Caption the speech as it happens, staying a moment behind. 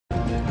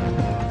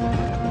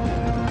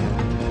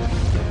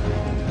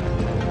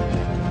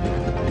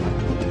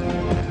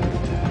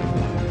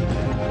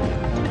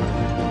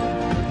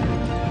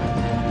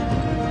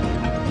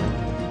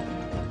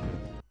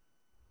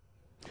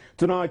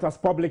Tonight, as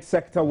public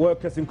sector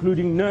workers,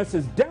 including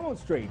nurses,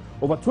 demonstrate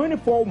over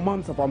 24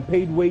 months of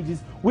unpaid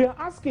wages, we are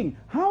asking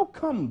how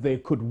come they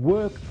could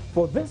work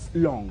for this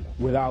long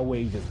without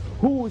wages?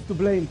 Who is to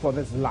blame for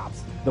this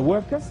lapse? The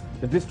workers,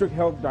 the district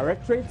health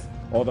directorates,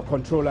 or the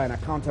Controller and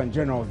Accountant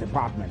General's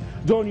Department?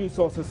 Joe News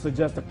sources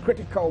suggest a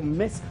critical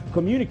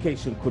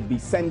miscommunication could be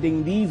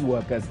sending these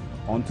workers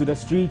onto the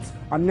streets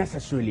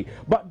unnecessarily.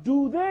 But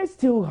do they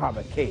still have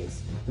a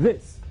case?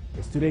 This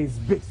is today's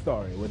big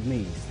story with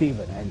me,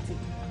 Stephen Enti.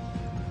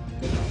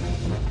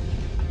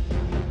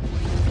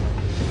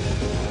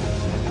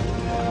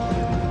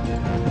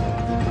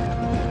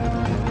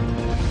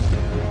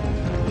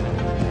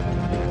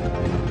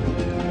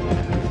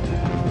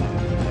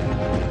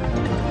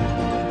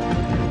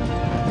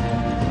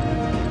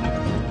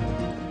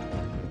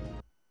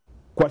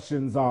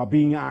 Questions are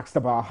being asked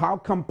about how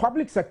come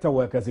public sector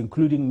workers,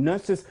 including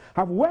nurses,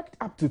 have worked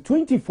up to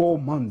 24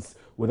 months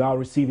without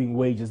receiving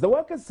wages. The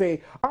workers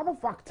say other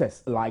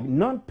factors like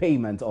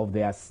non-payment of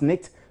their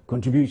SNIT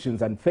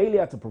contributions and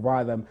failure to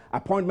provide them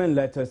appointment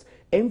letters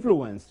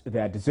influenced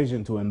their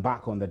decision to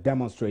embark on the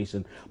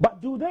demonstration. But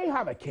do they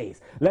have a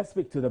case? Let's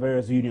speak to the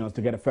various unions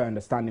to get a fair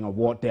understanding of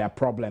what their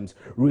problems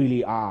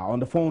really are. On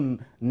the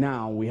phone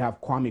now, we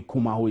have Kwame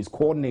Kuma, who is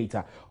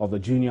coordinator of the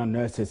Junior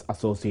Nurses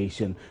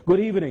Association. Good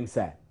evening,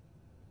 sir.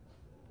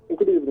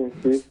 Good evening,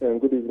 Steve,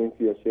 and good evening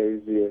to your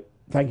sharers here.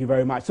 Thank you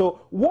very much.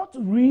 So what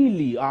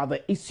really are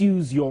the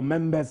issues your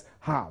members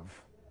have?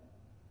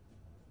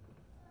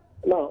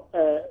 Now,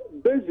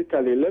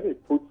 basically, let me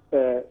put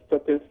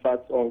certain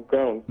facts on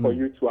ground for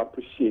you to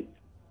appreciate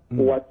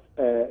what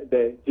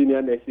the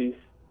junior nurses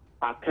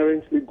are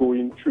currently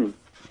going through.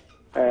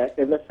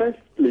 In the first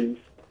place,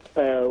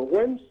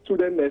 when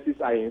student nurses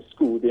are in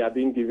school, they are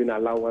being given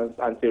allowance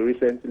until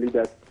recently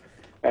that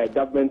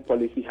government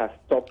policy has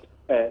stopped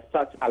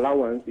such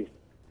allowances.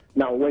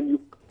 Now, when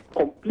you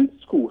complete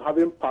school,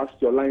 having passed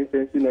your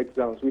licensing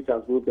exams, which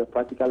has both the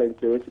practical and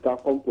theoretical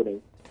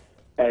components,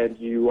 and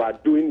you are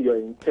doing your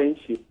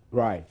internship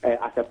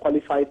as a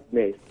qualified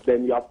nurse,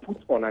 then you are put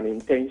on an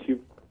internship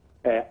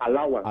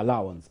allowance.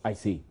 Allowance, I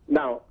see.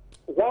 Now,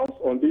 whilst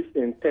on this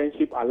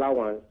internship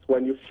allowance,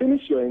 when you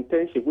finish your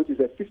internship, which is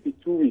a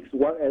 52 weeks,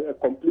 a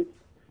complete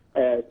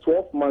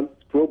 12-month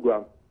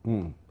program,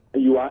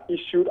 you are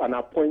issued an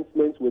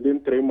appointment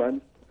within 3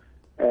 months,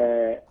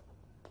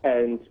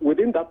 and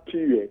within that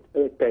period,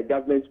 per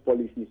government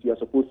policies, you are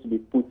supposed to be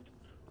put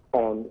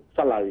on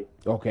salary.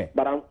 Okay.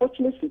 But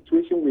unfortunate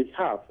situation we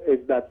have is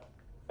that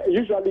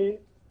usually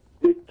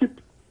they keep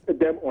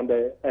them on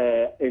the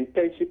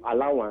internship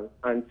allowance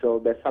until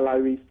the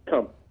salaries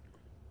come.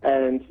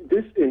 And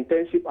this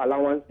internship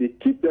allowance they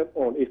keep them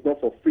on is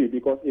not for free,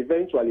 because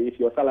eventually if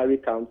your salary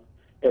comes,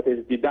 it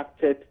is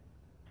deducted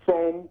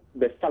from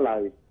the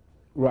salary.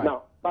 Right.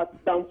 Now, but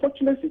the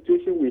unfortunate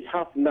situation we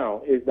have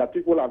now is that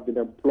people have been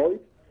employed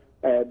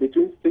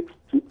between 6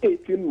 to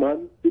 18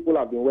 months. People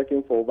have been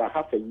working for over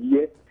half a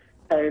year,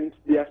 and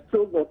they are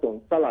still not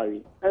on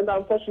salary. And the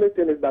unfortunate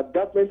thing is that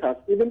government has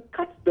even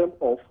cut them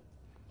off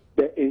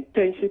the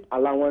internship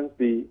allowance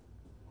they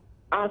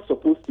are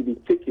supposed to be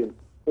taking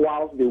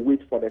whilst they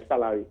wait for the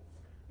salary.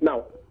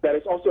 Now, there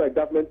is also a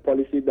government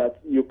policy that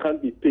you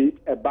can't be paid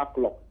a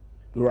backlog.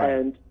 Right.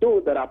 And though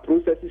there are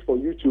processes for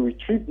you to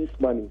retrieve this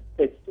money,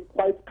 it's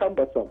quite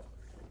cumbersome.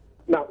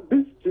 Now,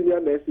 these junior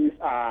nurses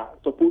are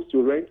supposed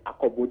to rent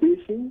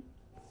accommodation.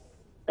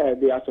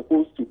 They are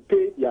supposed to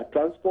pay their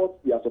transport.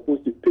 They are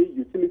supposed to pay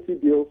utility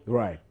bills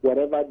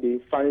wherever they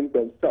find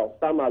themselves.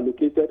 Some are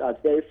located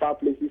at very far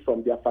places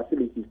from their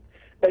facilities.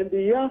 And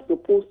they are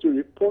supposed to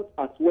report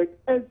at work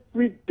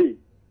every day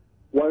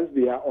once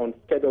they are on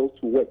schedule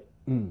to work.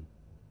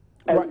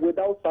 And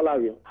without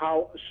salary,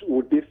 how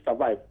would they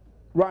survive?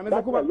 Right, Mr.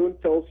 That alone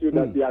tells you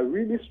that they are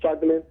really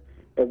struggling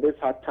in these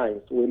hard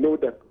times. We know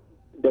that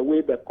the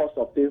way the cost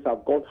of things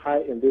have gone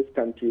high in this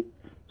country.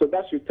 So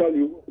that should tell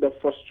you the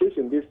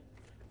frustration these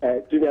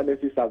junior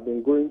nurses have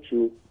been going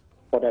through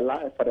for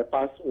the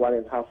past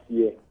 1.5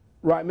 years.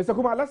 Right, Mr.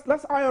 Kumar,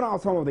 let's iron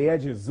out some of the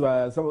edges,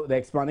 some of the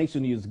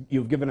explanation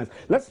you've given us.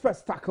 Let's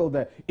first tackle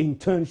the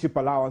internship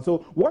allowance.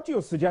 So what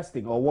you're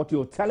suggesting, or what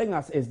you're telling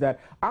us, is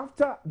that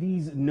after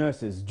these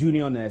nurses,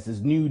 junior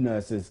nurses, new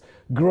nurses,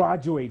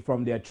 graduate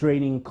from their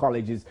training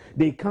colleges,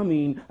 they come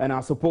in and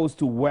are supposed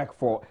to work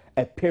for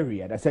a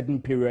certain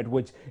period,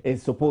 which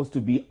is supposed to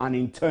be an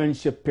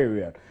internship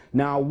period.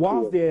 Now,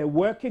 whilst they're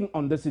working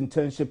on this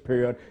internship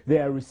period, they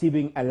are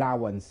receiving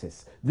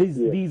allowances.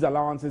 These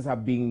allowances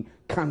have been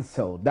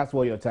cancelled. That's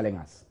what you're telling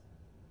us.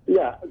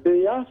 Yeah,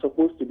 they are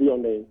supposed to be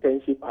on the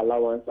internship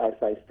allowance, as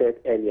I said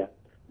earlier.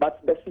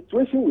 But the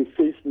situation we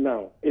face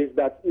now is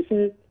that, you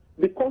see,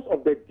 because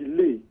of the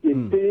delay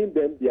in paying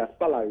them their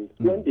salaries,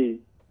 when they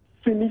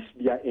finish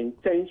their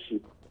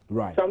internship,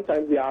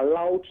 sometimes they are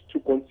allowed to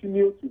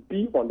continue to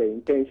be on the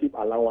internship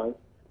allowance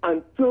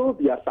until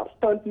their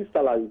substantive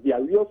salaries, their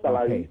real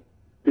salaries,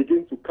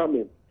 begin to come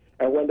in.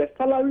 And when the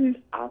salaries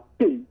are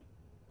paid,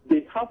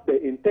 they have the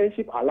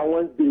internship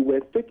allowance they were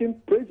taking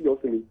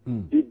previously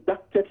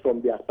deducted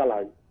from their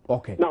salary.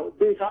 Okay. Now,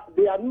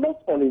 they are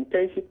not on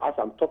internship as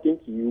I'm talking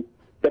to you.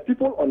 The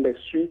people on the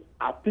street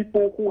are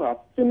people who have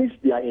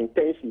finished their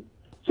internship.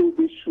 So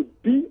they should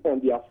be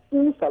on their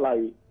full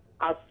salary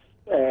as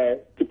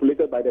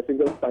stipulated by the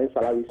single time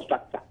salary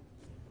structure.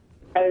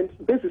 And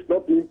this is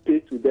not being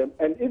paid to them.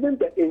 And even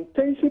the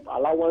internship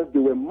allowance they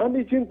were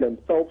managing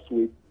themselves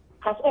with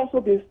has also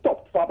been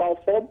stopped for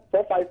about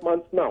 4-5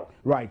 months now.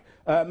 Right.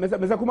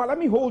 Mr. Kumar, let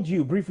me hold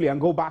you briefly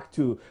and go back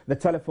to the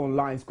telephone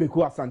lines.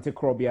 Kweku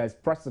Asante-Krobia is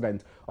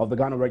president of the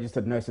Ghana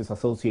Registered Nurses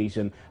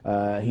Association.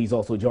 He's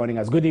also joining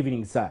us. Good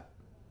evening, sir.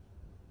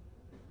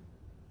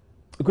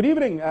 Good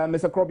evening,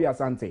 Mr. Krobia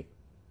Asante.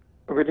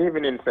 Good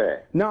evening,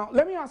 sir. Now,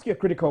 let me ask you a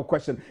critical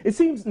question. It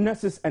seems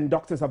nurses and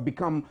doctors have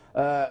become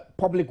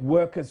public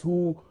workers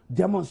who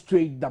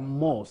demonstrate the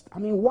most. I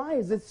mean, why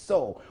is it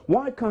so?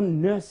 Why can't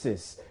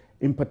nurses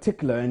in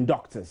particular and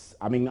doctors?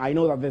 I mean, I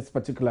know that this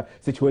particular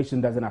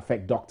situation doesn't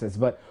affect doctors,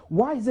 but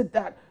why is it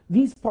that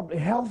these public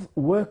health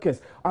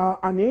workers are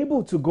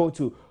unable to go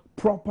to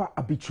proper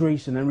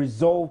arbitration and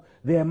resolve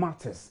their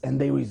matters, and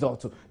they resort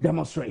to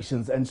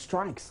demonstrations and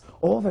strikes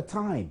all the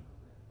time?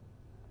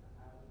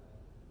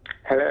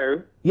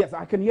 Hello? Yes,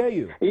 I can hear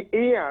you.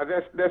 Yeah,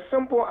 the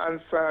simple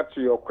answer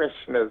to your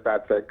question is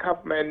that the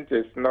government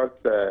is not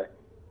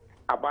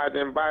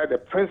abiding by the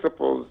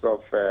principles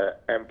of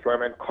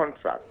employment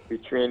contract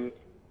between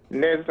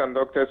nurses and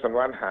doctors on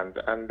one hand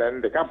and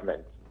then the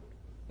government.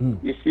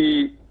 You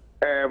see,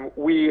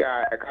 we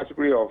are a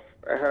category of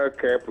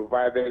healthcare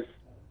providers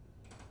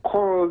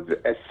called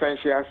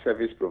essential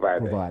service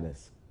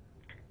providers.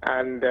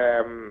 And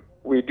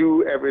we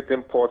do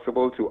everything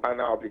possible to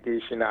honor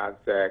obligation as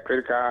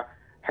critical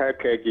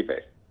healthcare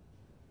givers.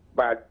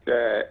 But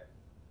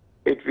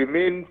it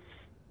remains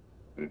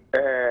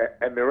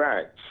a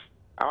mirage.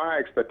 Our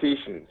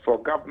expectation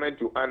for government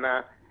to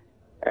honor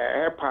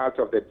her part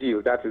of the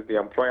deal, that is the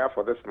employer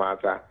for this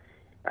matter,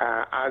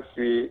 as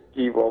we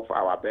give off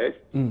our best,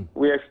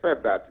 we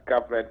expect that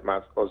government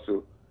must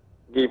also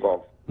give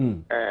off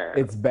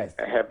its best.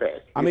 Her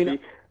best. I mean,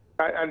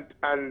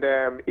 and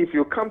if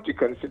you come to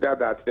consider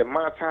that the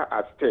matter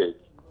at stake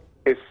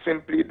is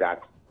simply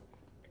that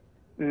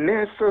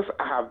nurses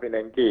have been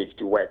engaged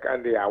to work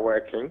and they are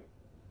working.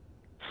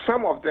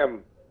 Some of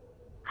them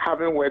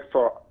having worked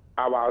for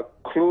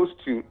about close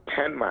to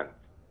 10 months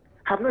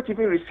have not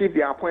even received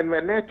their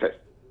appointment letters.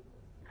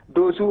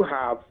 Those who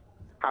have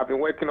been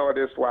working all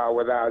this while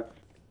without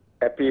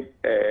a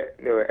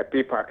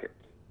pay packet.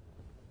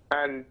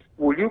 And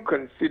will you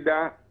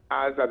consider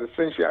us as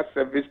essential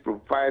service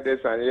providers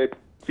and yet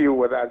deal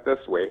with us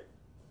this way?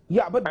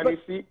 Yeah, but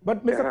Mr.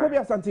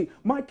 Krobia Asante,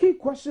 my key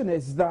question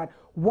is that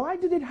why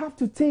did it have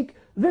to take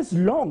this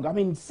long? I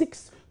mean,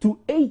 6 to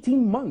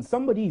 18 months.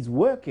 Somebody is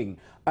working,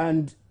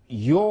 and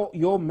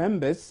your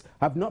members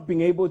have not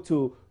been able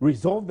to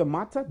resolve the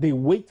matter. They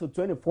wait till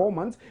 24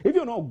 months. If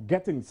you're not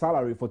getting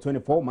salary for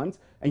 24 months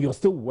and you're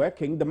still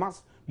working, there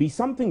must be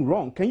something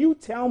wrong. Can you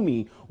tell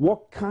me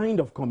what kind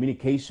of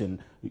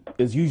communication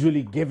is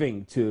usually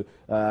given to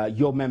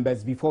your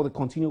members before they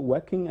continue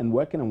working and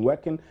working and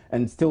working,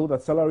 and still the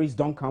salaries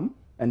don't come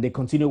and they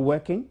continue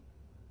working?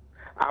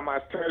 I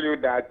must tell you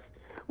that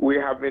we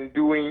have been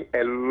doing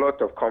a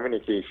lot of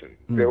communication.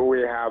 So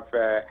we have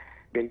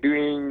been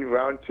doing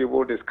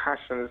roundtable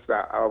discussions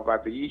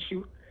over the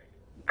issue.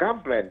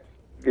 Government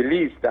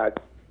believes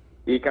that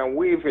he can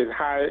wave his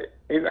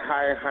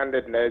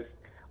high-handedness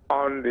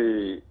on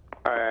the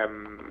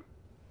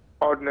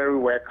ordinary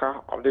worker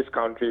of this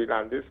country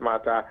and this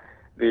matter,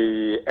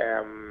 the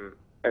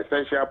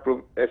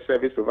essential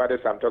service providers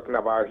I'm talking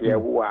about here,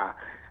 who are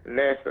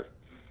nurses.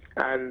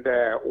 And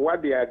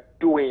what they are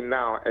doing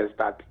now is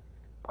that,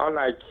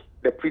 unlike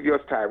the previous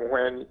time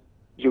when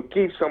you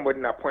give somebody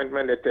an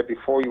appointment letter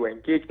before you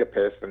engage the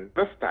person,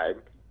 this time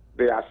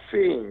they are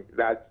saying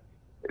that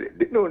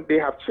they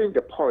have changed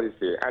the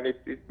policy, and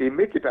they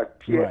make it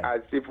appear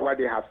as if what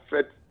they have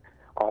said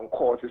on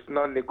court is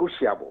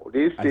non-negotiable.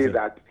 They say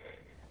that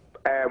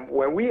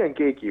when we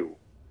engage you,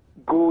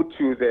 go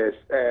to the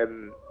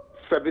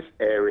service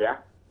area,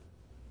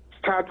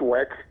 start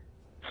work,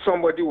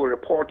 somebody will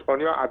report on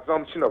your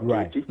assumption of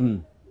duty,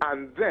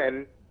 and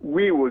then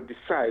we will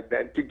decide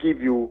then to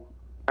give you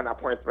an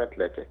appointment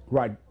letter.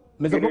 Right.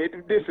 This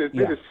is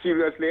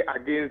seriously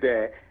against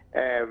the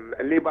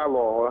labor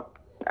law,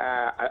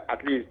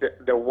 at least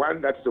the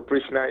one that is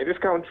operational in this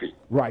country.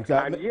 Right.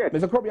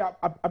 Mr. Krobia,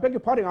 I beg your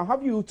pardon. I'll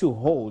have you to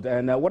hold.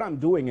 And what I'm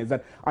doing is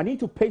that I need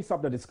to pace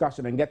up the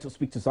discussion and get to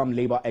speak to some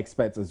labor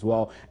experts as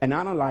well and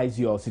analyze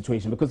your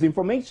situation, because the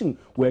information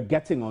we're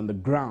getting on the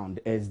ground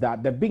is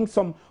that there being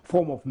some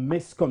form of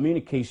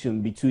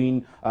miscommunication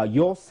between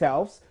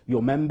yourselves,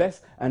 your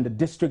members, and the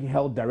district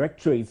health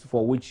directorates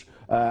for which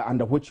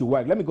under which you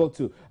work. Let me go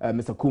to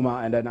Mr.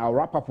 Kumar, and then I'll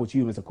wrap up with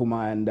you, Mr.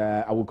 Kumar, and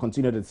I will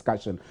continue the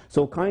discussion.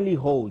 So kindly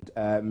hold,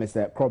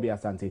 Mr. Krobia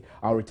Asante.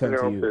 I'll return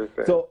to you.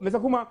 So,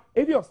 Mr. Kumar,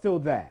 if you're still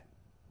there.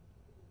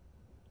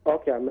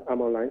 Okay, I'm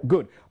online.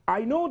 Good.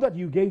 I know that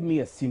you gave me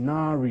a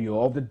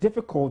scenario of the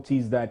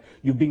difficulties that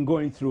you've been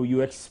going through.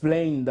 You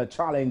explained the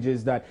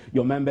challenges that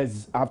your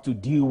members have to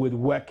deal with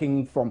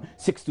working from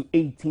 6 to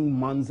 18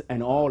 months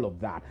and all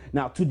of that.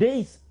 Now,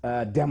 today's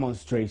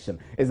demonstration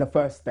is the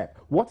first step.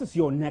 What is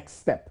your next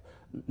step,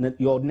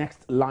 your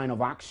next line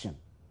of action?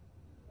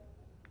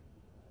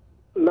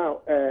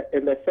 Now,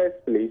 in the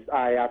first place,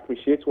 I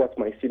appreciate what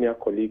my senior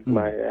colleague,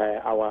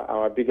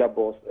 our bigger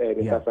boss,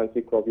 Mr.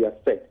 Santi Krobia,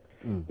 said.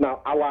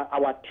 Now,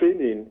 our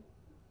training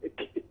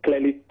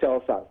clearly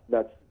tells us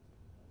that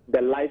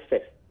the life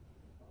first,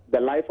 the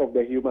life of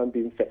the human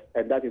being first,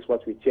 and that is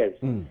what we cherish.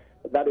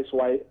 That is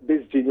why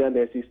these junior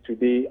nurses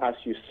today, as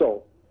you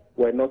saw,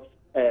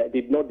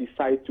 did not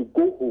decide to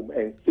go home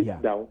and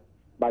sit down,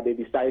 but they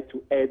decided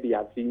to air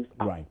their views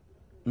out. Right.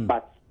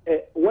 But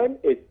when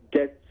it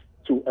gets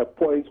to a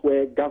point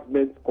where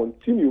government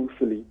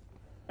continuously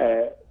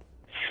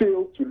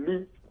fail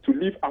to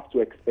live up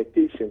to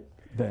expectations,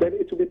 then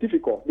it will be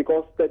difficult,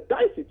 because the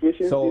dire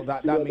situation. So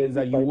that means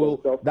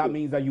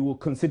that you will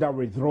consider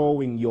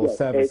withdrawing your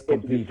service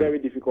completely. It will be very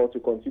difficult to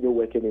continue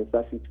working in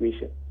such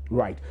situation.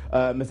 Right.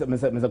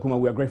 Mr. Kuma,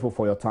 we are grateful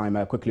for your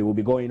time. Quickly, we'll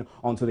be going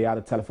onto the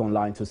other telephone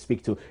line to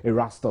speak to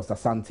Erastus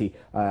Asante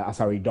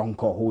Asare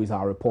Donko, who is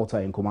our reporter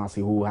in Kumasi,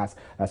 who has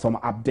some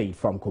update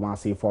from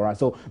Kumasi for us.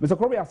 So, Mr.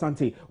 Krobi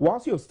Asante,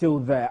 whilst you're still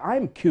there,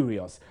 I'm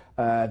curious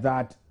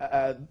that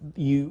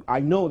I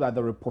know that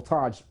the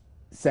reportage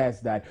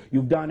says that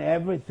you've done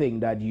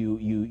everything that you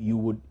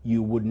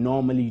would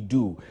normally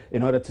do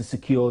in order to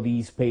secure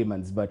these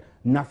payments, but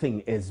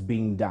nothing is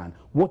being done.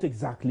 What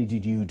exactly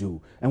did you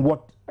do, and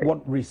what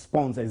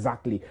response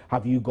exactly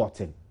have you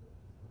gotten?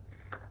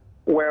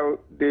 Well,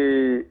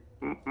 the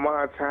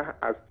matter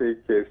at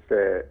stake is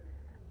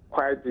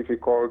quite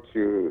difficult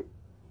to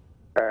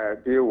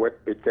deal with,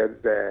 because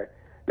the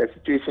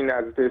situation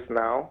as it is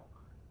now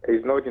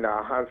is not in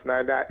our hands,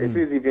 neither it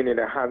is even in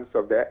the hands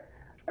of the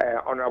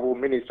Honorable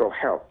Minister of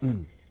Health.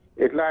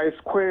 It lies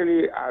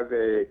squarely as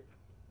a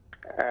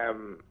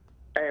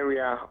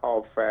area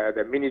of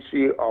the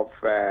Ministry of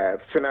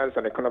Finance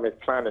and Economic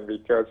Planning,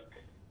 because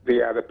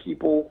they are the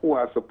people who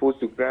are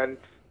supposed to grant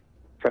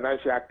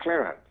financial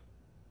clearance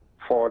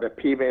for the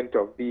payment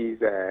of these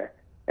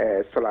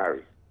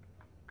salaries.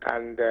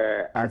 And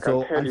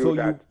so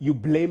you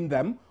blame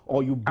them,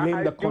 or you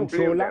blame the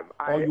controller,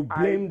 or you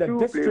blame the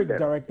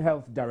district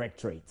health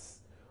directorates?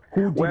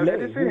 Well, the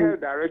district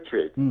health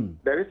directorate,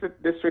 there is a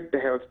district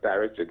health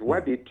directorate.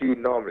 What they do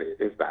normally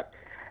is that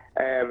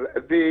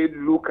they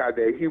look at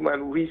the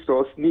human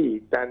resource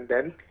needs and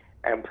then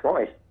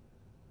employ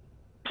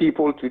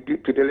people to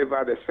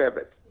deliver the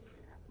service.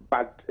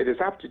 But it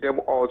is up to them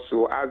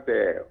also, as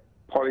the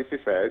policy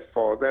says,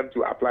 for them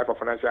to apply for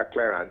financial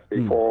clearance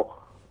before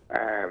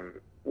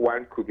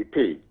one could be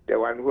paid. The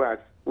one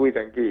who is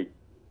engaged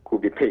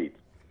could be paid.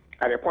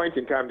 At a point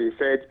in time, they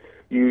said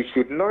you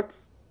should not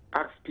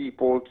ask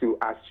people to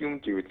assume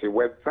duty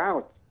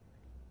without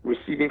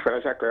receiving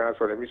financial clearance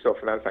from the Ministry of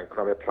Finance and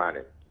Economic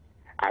Planning.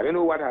 I don't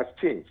know what has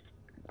changed.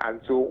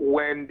 And so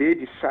when they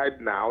decide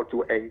now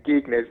to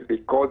engage nurses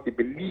because they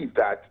believe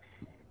that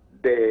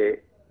they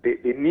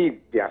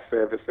need their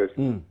services,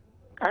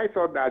 I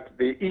thought that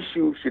the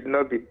issue should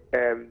not be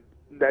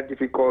that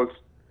difficult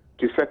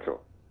to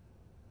settle.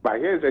 But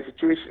here's the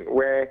situation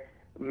where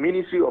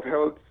Ministry of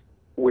Health,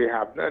 we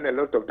have done a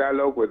lot of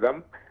dialogue with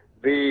them.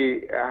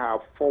 They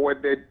have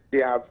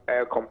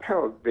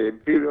compelled the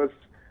various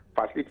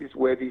facilities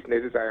where these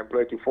nurses are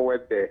employed to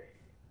forward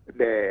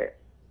the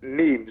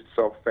names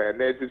of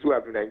nurses who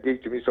have been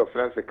engaged to Ministry of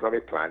Finance and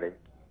Economic Planning,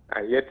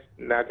 and yet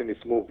nothing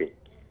is moving.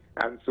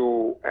 And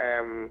so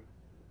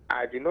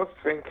I do not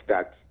think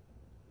that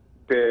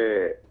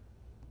the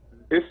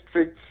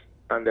district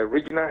and the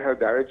regional health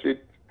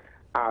directorate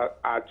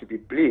are to be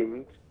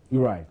blamed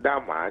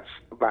that much,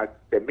 but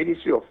the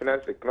Ministry of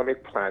Finance and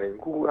Economic Planning,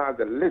 who has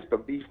a list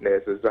of these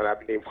nurses that have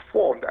been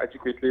informed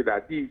adequately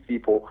that these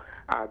people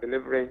are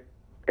delivering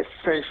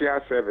essential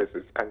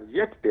services, and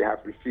yet they have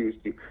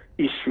refused to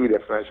issue the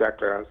financial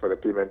clearance for the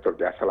payment of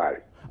their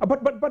salary.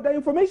 But the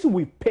information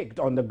we picked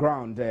on the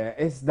ground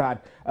is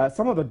that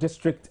some of the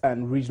district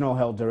and regional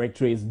health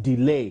directorates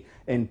delay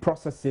in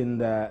processing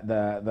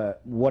the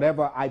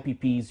whatever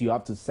IPPs you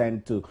have to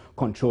send to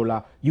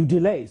controller, you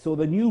delay. So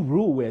the new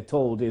rule, we're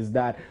told, is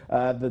that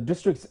the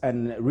districts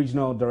and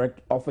regional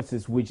direct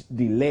offices which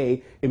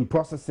delay in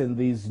processing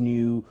these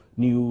new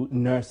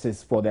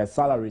nurses for their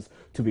salaries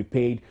to be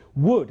paid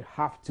would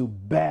have to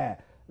bear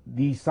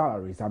these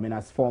salaries, I mean,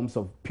 as forms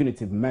of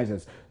punitive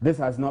measures. This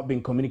has not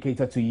been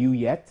communicated to you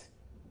yet?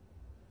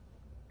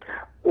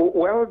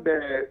 Well,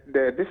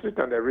 the district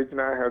and the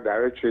regional health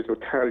directorates will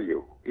tell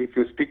you, if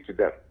you speak to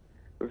them,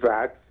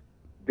 that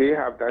they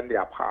have done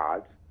their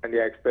part and they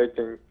are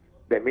expecting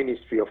the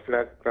Ministry of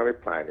Finance and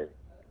Economic Planning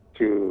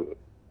to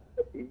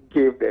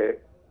give the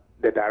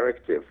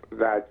directive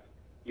that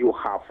you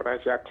have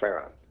financial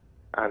clearance,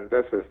 and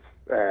this is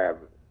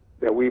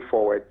the way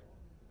forward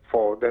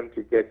for them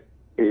to get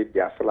paid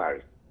their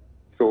salaries.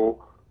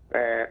 So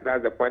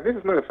that's the point. This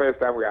is not the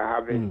first time we are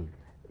having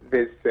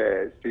this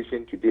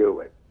situation to deal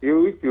with.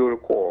 If you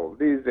recall,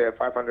 these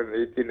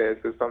 580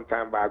 nurses some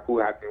time back who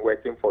had been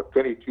working for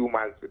 22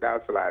 months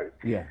without salaries.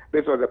 Yeah.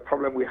 This was the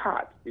problem we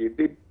had. We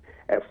did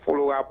a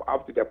follow-up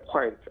up to the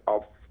point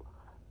of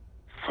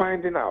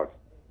finding out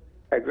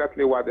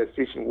exactly what the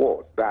situation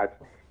was,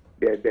 that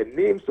the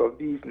names of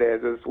these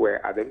nurses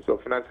were at the Ministry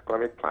of Finance and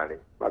Economic Planning,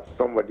 but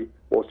somebody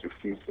was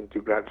refusing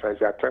to grant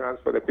treasury clearance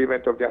for the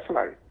payment of their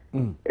salary.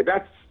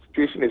 That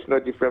situation is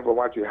not different from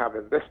what you have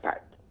in this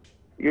time.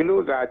 You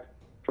know that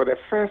for the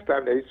first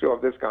time in the history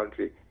of this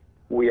country,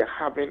 we are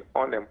having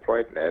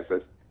unemployed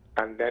nurses,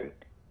 and then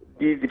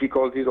these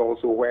difficulties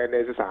also where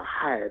nurses are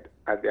hired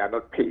and they are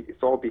not paid.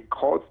 It's all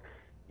because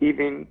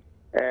even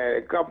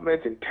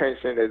government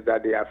intention is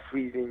that they are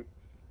freezing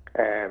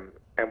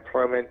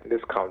employment in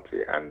this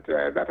country, and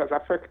that has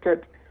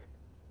affected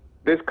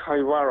this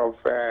caliber of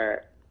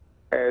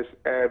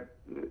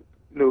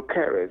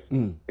carers,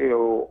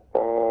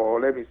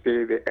 or let me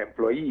say the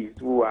employees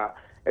who are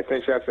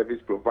essential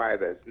service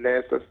providers,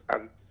 nurses,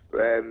 and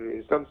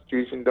in some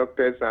situations,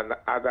 doctors and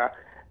other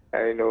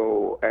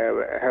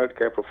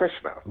healthcare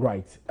professionals.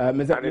 Right.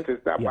 And it is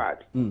that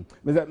bad.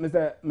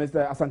 Mr.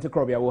 Asante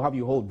Krobia, we'll have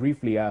you hold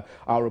briefly.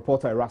 Our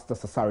reporter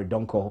Erastus Asare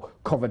Donko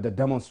covered the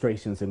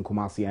demonstrations in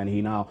Kumasi, and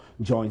he now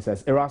joins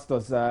us.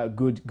 Erastus,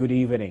 good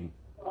evening.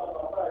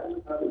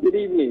 Good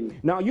evening.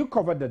 Now, you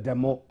covered the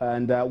demo,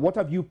 and what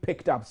have you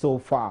picked up so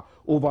far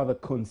over the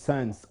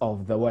concerns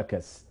of the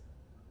workers?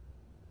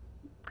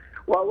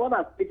 Well, what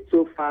I've picked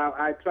so far,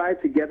 I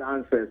tried to get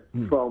answers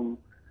from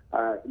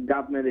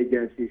government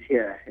agencies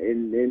here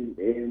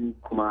in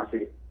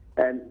Kumasi.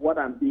 And what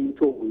I'm being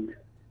told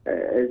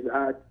is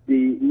that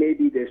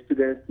maybe the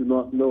students do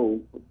not know,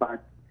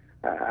 but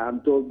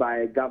I'm told by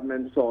a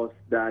government source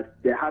that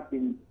there have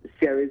been a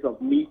series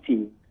of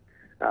meetings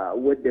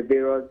with the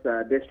various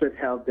district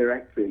health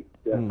directorates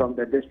from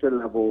the district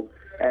level,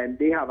 and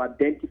they have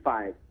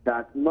identified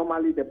that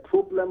normally the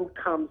problem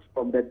comes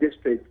from the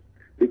districts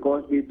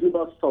because they do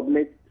not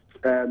submit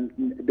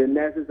the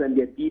nurses and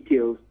their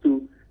details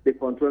to the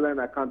Controller and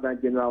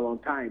Accountant General on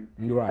time,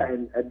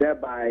 and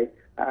thereby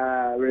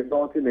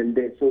resulting in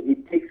this. So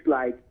it takes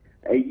like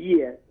a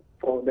year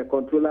for the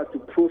Controller to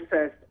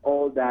process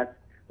all that.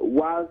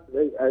 Whilst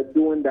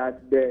doing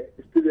that, the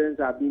students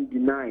are being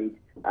denied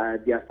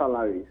their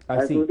salaries.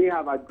 And so they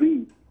have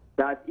agreed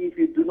that if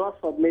you do not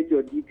submit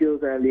your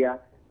details earlier,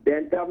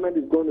 then government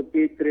is going to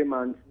pay 3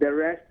 months. The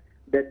rest,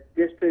 the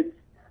districts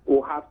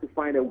will have to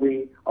find a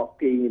way of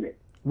paying it.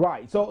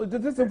 Right. So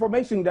this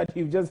information that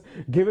you've just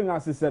given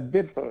us is a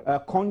bit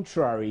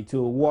contrary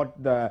to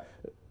what the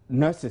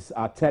nurses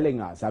are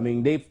telling us. I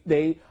mean,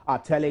 they are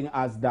telling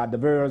us that the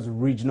various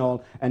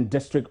regional and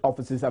district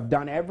offices have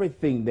done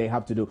everything they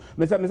have to do.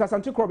 Mr.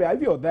 Santi-Krobia,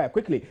 if you're there,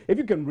 quickly, if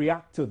you can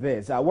react to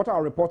this. What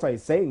our reporter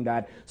is saying,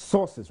 that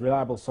sources,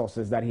 reliable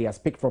sources that he has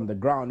picked from the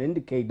ground,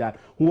 indicate that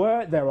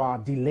where there are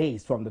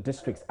delays from the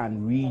districts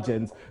and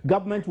regions,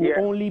 government will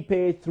only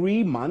pay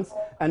 3 months,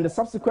 and the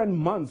subsequent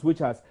months which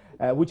have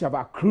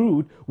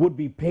accrued would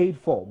be paid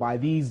for by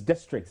these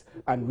districts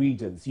and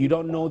regions. You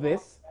don't know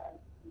this?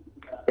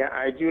 Yeah,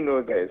 I do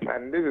know this,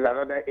 and this is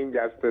another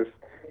injustice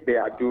they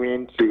are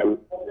doing to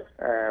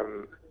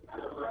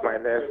my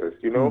nurses.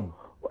 You know,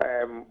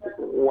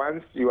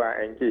 once you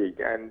are engaged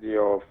and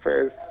your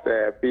first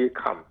pay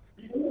comes,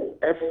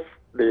 if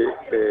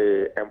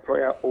the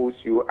employer owes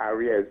you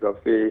arrears of,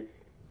 say,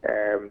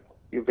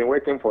 you've been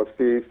working for,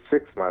 say,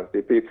 6 months,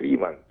 they pay 3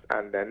 months,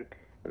 and then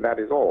that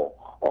is all.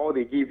 All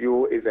they give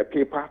you is a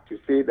paper to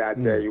say that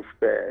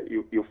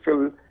you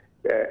fill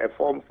a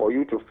form for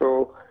you to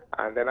fill,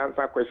 and then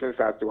answer questions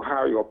as to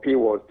how your pay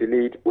was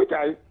delayed, which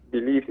I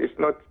believe is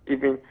not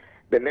even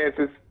the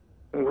nurses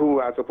who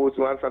are supposed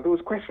to answer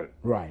those questions.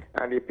 Right.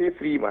 And they pay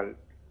 3 months.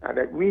 And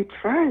we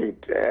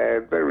tried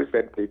very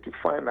recently to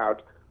find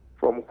out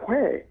from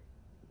where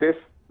this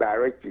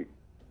directive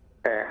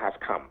has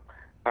come.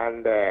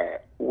 And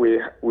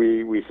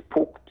we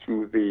spoke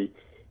to the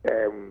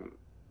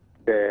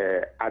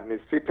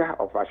administrator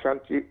of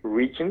Ashanti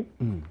region,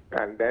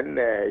 and then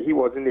he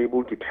wasn't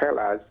able to tell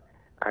us.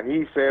 And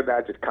he said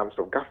that it comes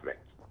from government.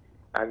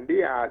 And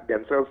they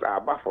themselves are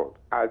baffled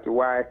as to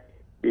why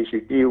they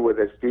should deal with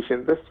the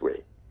situation this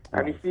way.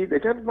 And you see, the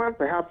gentleman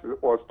perhaps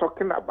was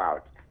talking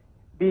about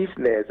these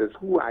nurses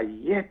who are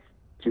yet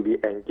to be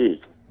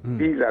engaged.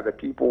 These are the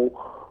people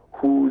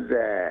whose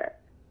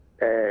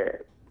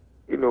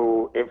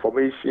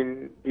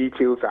information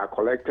details are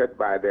collected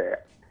by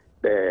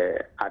the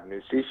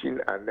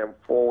administration and then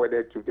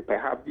forwarded to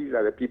perhaps these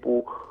are the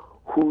people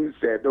whose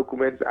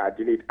documents are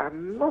delayed,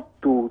 and not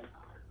those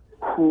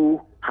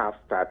who have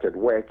started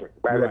working.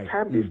 By the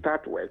time they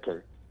start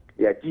working,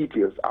 their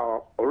details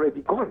are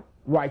already gone.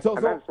 Right. So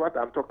that's what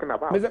I'm talking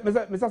about.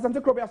 Mr.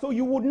 Santi-Krobia, so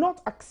you would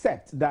not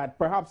accept that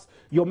perhaps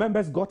your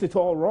members got it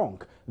all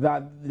wrong,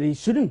 that they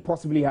shouldn't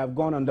possibly have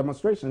gone on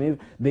demonstration if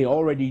they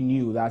already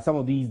knew that some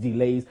of these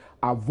delays,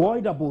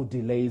 avoidable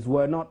delays,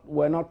 were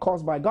not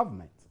caused by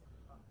government?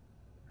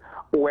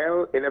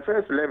 Well, in the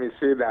first, let me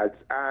say that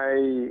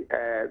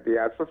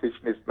the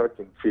association is not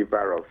in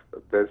favor of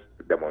this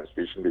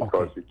demonstration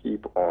because we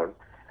keep on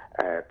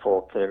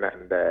talking.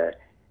 And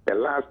the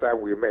last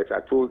time we met,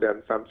 I told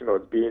them something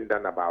was being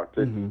done about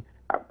it.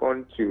 I've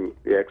gone to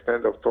the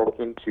extent of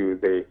talking to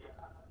the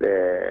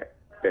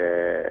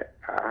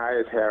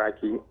highest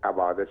hierarchy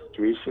about the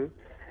situation,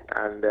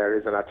 and there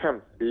is an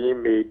attempt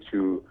being made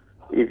to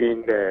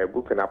even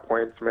book an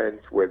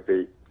appointment with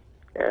the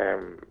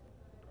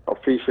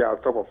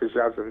top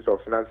officials in of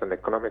finance and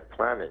economic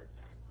planning,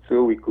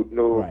 so we could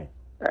know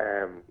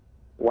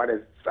what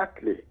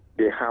exactly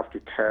they have to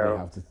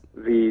tell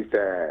these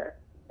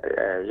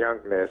young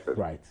nurses.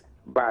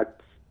 But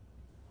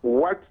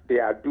what they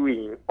are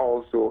doing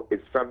also is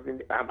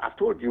something, I've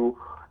told you,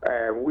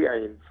 we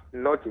are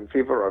not in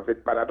favor of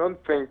it, but I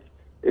don't think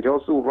it's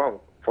also wrong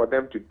for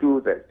them to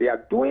do this. They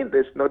are doing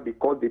this not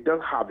because they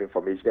don't have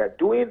information. They are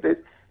doing this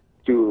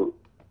to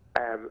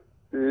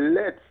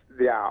let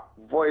their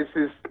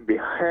voices be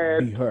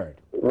heard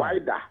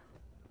wider,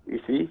 you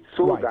see,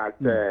 so that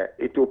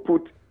it will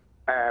put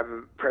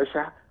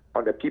pressure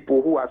on the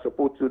people who are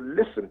supposed to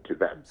listen to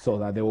them. So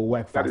that they will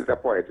work faster. That is the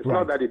point. It's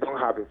not that they don't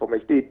have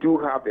information. They do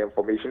have the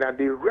information, and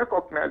they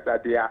recognize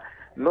that they are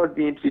not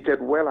being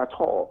treated well at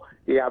all.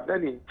 They have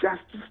done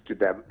injustice to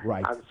them,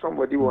 and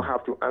somebody will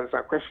have to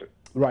answer questions.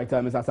 Right,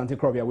 Mr. Asante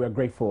Krobia, we are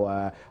grateful.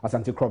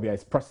 Asante Krobia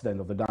is president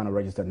of the Ghana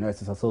Registered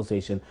Nurses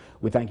Association.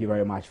 We thank you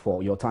very much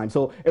for your time.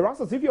 So,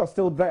 Erastus, if you're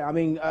still there, I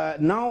mean,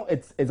 now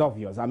it's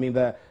obvious. I mean,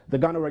 the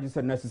Ghana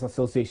Registered Nurses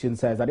Association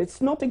says that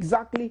it's not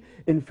exactly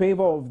in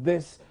favor of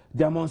this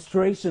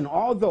demonstration,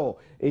 although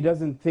it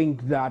doesn't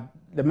think that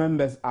the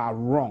members are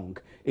wrong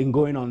in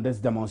going on this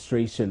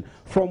demonstration.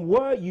 From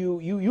where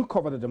you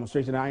cover the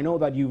demonstration, I know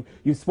that you've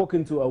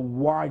spoken to a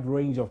wide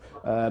range of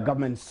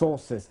government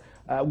sources.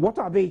 What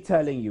are they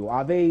telling you?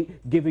 Are they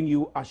giving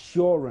you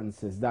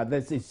assurances that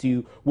this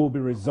issue will be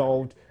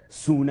resolved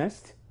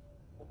soonest?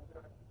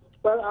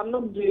 Well, I'm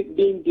not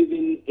being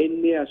given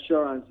any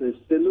assurances.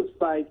 It looks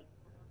like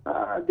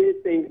they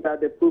think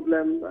that the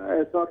problem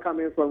is not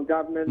coming from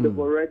government. They've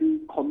already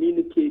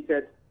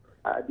communicated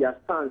their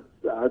stance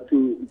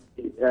to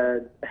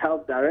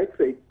health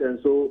directorates, and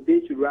so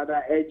they should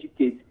rather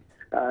educate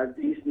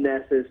these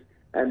nurses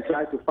and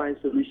try to find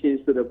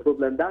solutions to the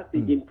problem. That's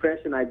the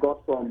impression I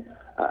got from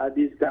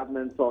these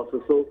government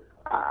sources. So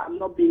I'm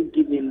not being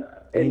given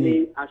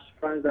any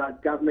assurance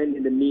that government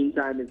in the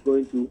meantime is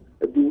going to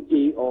do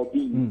A or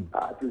B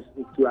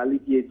to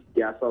alleviate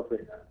their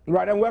suffering.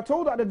 Right, and we're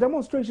told that the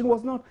demonstration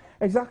was not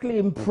exactly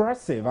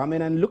impressive. I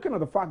mean, and looking at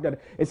the fact that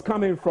it's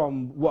coming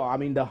from, well, I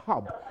mean, the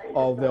hub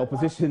of the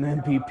opposition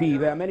MPP,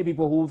 there are many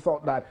people who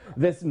thought that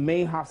this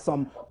may have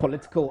some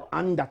political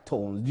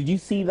undertones. Did you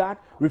see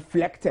that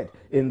reflected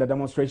in the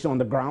demonstration on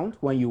the ground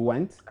when you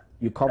went?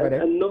 You covered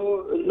it?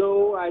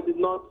 No, I did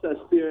not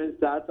experience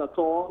that at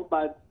all,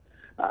 but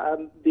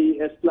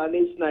the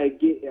explanation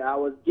I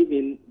was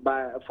given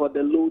for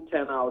the low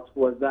turnout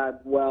was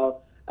that,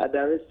 well,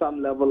 there is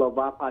some level of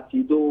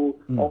apathy, though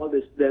all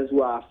the students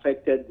who are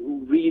affected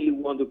really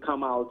want to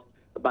come out,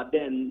 but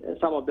then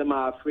some of them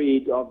are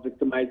afraid of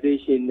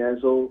victimization,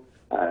 and so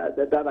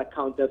that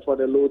accounted for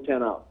the low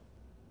turnout.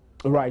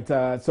 Right,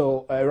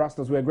 so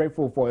Erastus, we're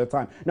grateful for your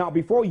time. Now,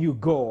 before you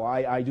go,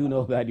 I do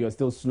know that you're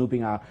still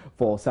snooping out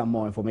for some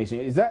more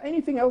information. Is there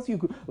anything else you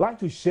could like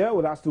to share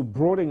with us to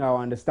broaden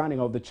our understanding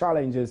of the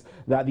challenges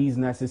that these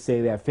nurses say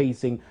they're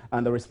facing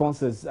and the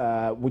responses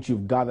which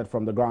you've gathered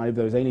from the ground, if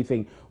there's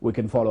anything we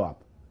can follow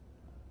up?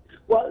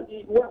 Well,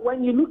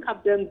 when you look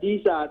at them,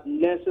 these are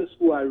nurses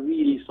who are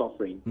really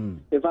suffering.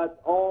 In fact,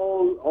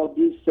 all of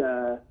these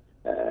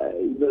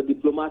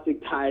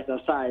diplomatic ties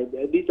aside,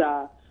 these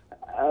are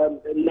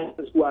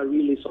nurses who are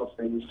really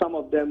suffering. Some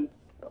of them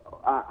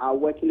are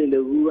working in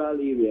the rural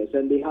areas,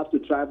 and they have to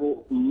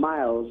travel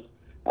miles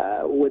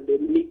with the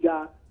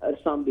meager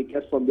sum they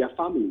get from their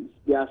families.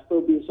 They are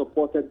still being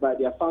supported by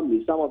their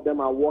families. Some of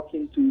them are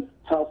walking to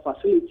health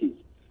facilities,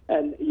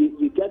 and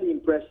you get the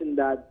impression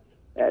that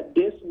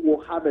this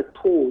will have a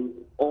toll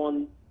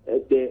on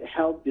the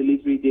health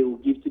delivery they will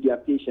give to their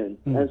patients.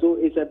 And so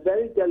it's a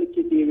very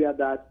delicate area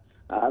that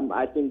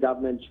I think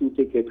government should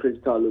take a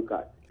critical look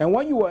at. And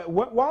when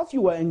whilst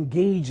you were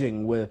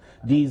engaging with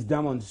these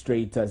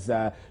demonstrators,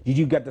 did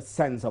you get the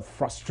sense of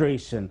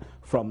frustration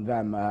from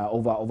them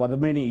over the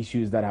many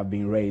issues that have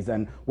been raised,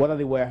 and whether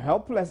they were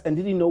helpless and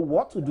didn't know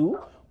what to do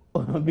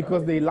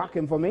because they lack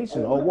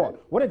information, or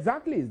what? What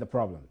exactly is the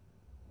problem?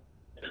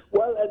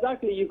 Well,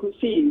 exactly, you could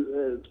see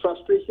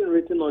frustration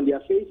written on their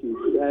faces,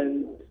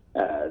 and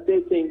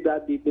they think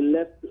that they've been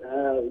left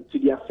to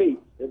their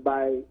fate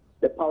by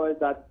the powers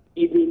that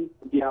even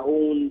their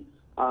own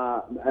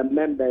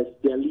members,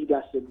 their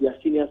leadership, their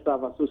senior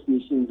staff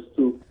associations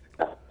to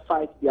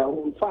fight their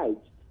own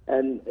fights.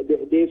 And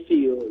they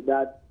feel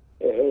that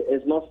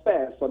it's not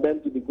fair for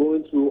them to be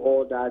going through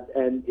all that,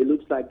 and it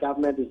looks like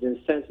government is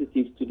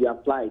insensitive to their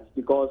plight,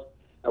 because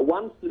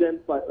one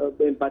student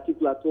in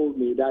particular told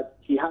me that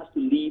she has to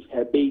leave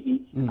her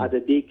baby at the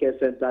daycare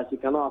center. She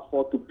cannot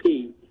afford to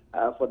pay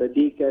for the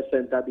daycare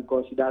center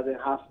because she doesn't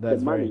have the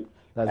money.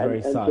 That's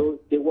very sad. And so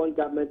they want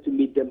government to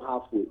meet them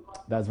halfway.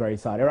 That's very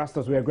sad.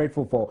 Erastus, we are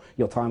grateful for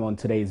your time on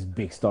today's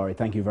big story.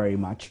 Thank you very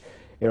much.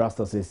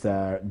 Erastus is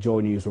a Joy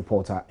News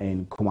reporter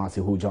in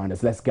Kumasi who joined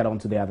us. Let's get on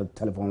to the other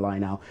telephone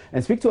line now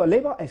and speak to a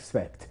Labour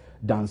expert,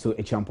 Danso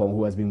Echampong,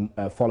 who has been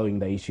following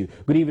the issue.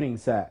 Good evening,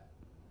 sir.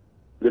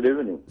 Good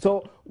evening.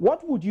 So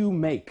what would you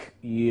make,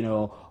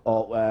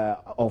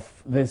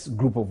 of this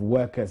group of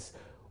workers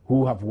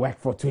who have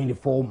worked for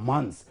 24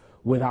 months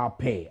without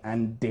pay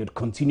and they would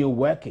continue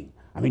working?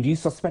 I mean, do you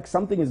suspect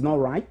something is not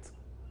right?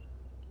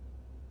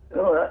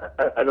 No,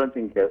 I don't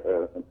think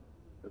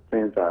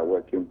things are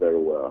working very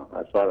well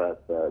as far as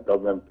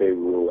government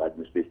payroll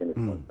administration is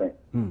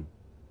concerned.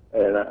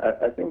 And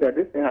I think that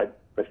this thing has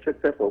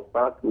persisted for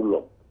far too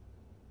long.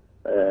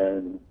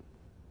 And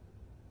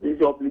it's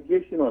the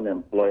obligation on the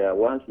employer,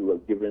 once you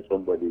have given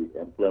somebody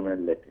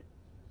employment letter,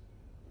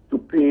 to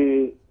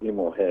pay him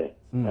or her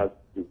as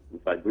you've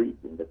agreed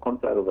in the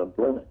contract of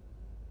employment.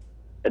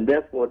 And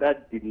therefore,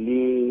 that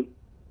delay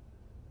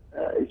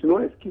is no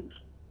excuse.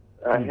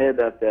 I heard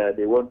that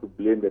they want to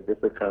blame the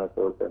district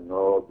councils and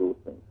all those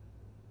things.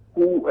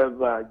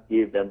 Whoever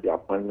gave them the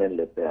appointment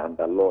letter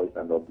under law is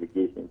an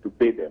obligation to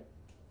pay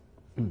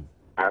them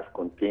as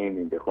contained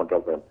in the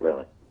contract of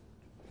employment.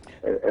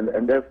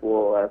 And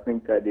therefore, I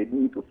think they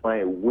need to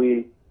find a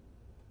way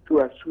to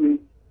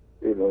assuage,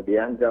 the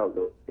anger of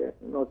those guys,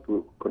 not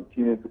to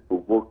continue to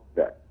provoke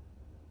that,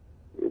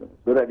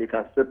 so that they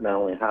can sit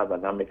down and have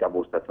an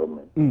amicable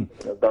settlement.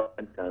 The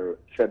government can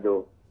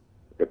schedule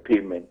the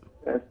payment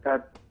and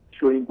start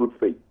showing good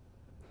faith.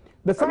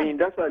 I mean,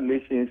 that's why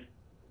relations,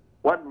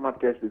 what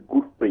matters is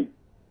good faith,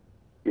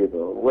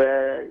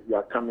 where you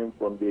are coming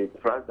from, the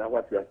trust that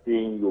what you are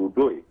saying, you'll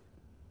do it.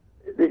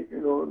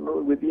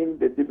 Within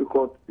the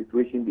difficult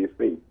situation they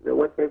face, the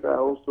workers are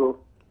also,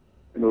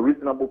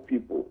 reasonable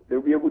people.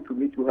 They'll be able to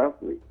meet you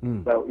halfway.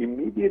 So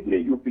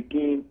immediately you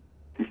begin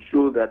to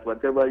show that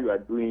whatever you are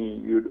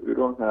doing, you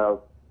don't have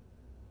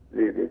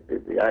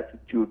the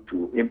attitude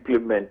to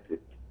implement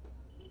it.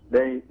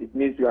 Then it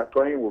means you are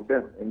toying with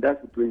them. In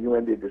that situation,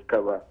 when they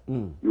discover,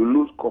 you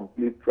lose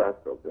complete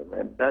trust of them,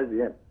 and that's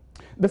the end.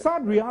 The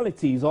sad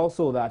reality is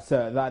also that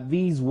that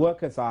these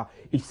workers are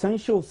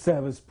essential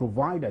service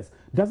providers.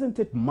 Doesn't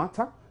it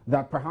matter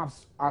that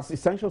perhaps as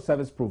essential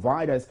service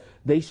providers,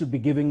 they should be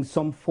giving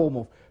some form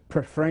of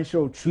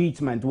preferential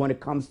treatment when it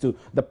comes to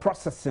the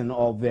processing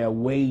of their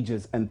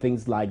wages and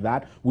things like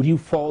that? Would you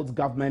fault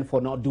government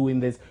for not doing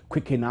this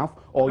quick enough,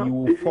 or you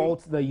will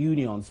fault the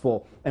unions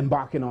for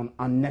embarking on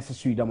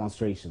unnecessary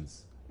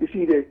demonstrations? You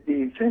see, the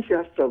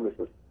essential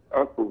services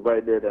are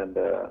provided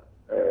under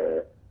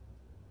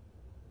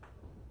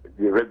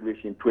the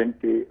Regulation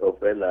 20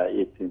 of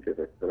LI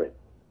 1833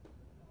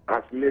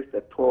 has listed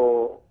a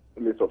tall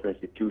list of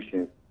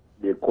institutions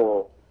they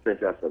call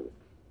essential services.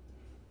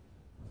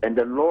 And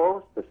the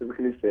law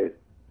specifically says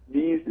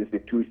these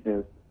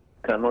institutions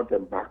cannot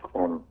embark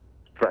on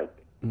strike.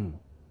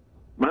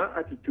 My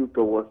attitude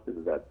towards it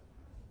is that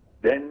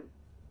then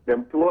the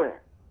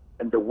employer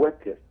and the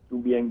workers to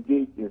be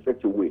engaged in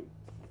such a way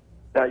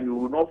that you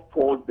will not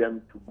force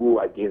them to go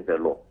against the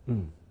law.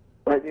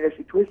 But in a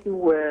situation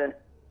where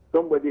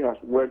somebody has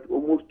worked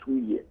almost 2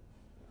 years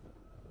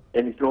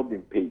and it's not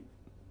been paid,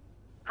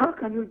 how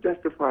can you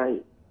justify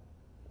it?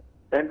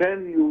 And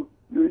then you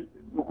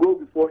go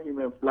before him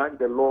and flag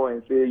the law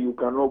and say you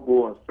cannot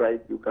go on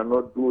strike, you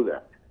cannot do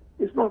that.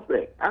 It's not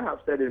fair. I have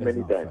said it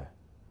many times.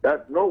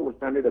 That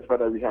notwithstanding the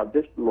fact that we have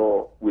this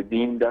law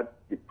within that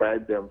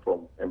deprives them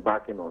from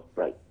embarking on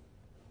strike,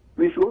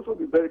 we should also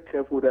be very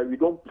careful that we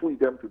don't push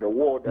them to the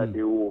wall that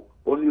they will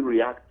only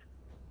react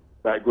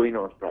by going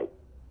on strike.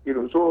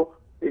 So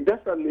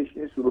industrial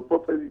relations should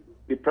properly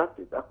be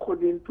practiced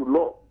according to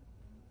law.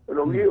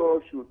 We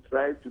all should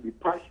try to be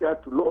partial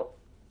to law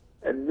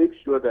and make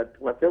sure that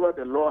whatever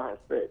the law has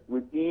said,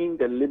 within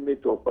the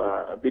limit of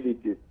our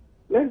abilities,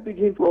 let's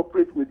begin to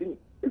operate within.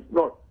 If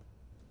not,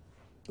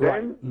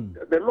 then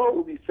the law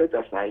will be set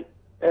aside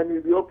and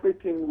we'll be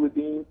operating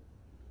within,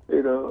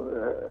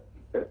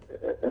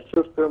 a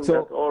system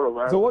that all of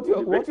us... So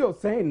what you're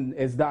saying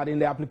is that in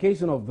the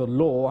application of the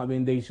law, I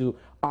mean, they should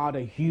add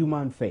a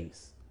human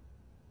face.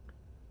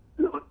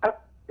 No,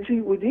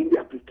 see, within the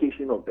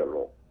application of the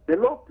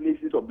law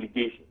places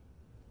obligation.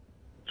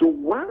 So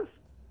once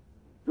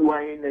you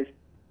are in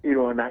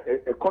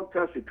a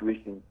contract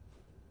situation,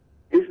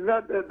 it's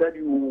not that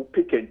you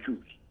pick and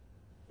choose.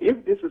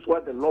 If this is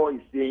what the law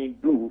is saying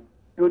do,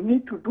 you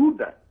need to do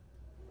that.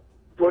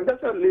 For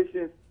industrial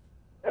relations,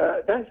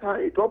 that's how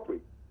it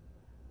operates.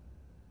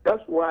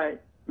 That's why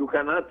you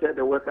cannot tell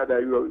the worker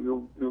that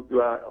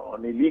you are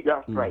on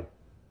illegal strike,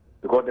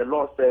 because the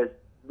law says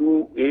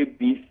do A,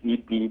 B, C,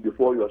 D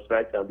before your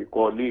strike can be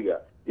called legal.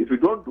 If you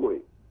don't do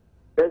it,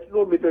 there's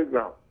no middle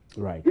ground.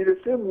 Right. In the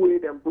same way,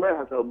 the employer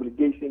has an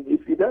obligation.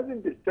 If he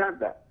doesn't discharge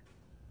that,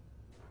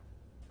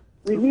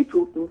 we need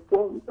to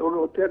inform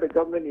or tell the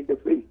government in the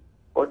face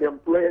or the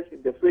employers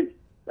in the face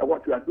that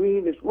what you are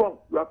doing is wrong.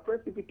 You are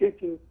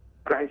precipitating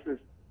crisis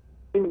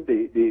in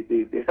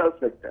the health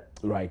sector.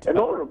 Right. And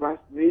all of us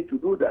need to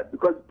do that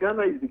because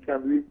Ghana is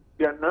becoming,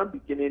 we are now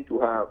beginning to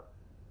have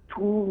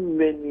too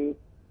many,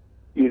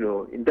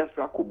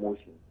 industrial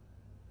commotion.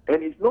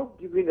 And it's not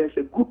giving us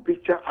a good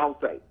picture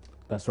outside.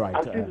 That's right.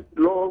 As if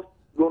laws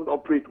don't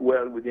operate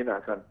well within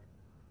our country.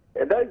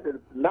 And that is the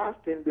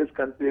last thing this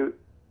country,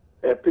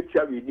 a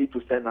picture we need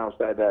to send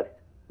outside, that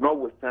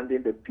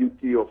notwithstanding the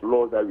beauty of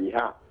laws that we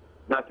have,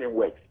 nothing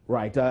works.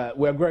 Right.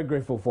 We're very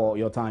grateful for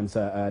your time,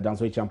 sir.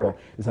 Dansui Champo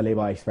is a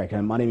labor expert.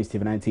 And my name is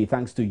Stephen Anti.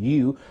 Thanks to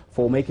you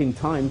for making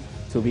time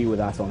to be with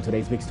us on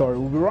today's Big Story.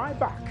 We'll be right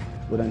back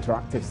with an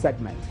interactive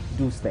segment.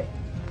 Do stay.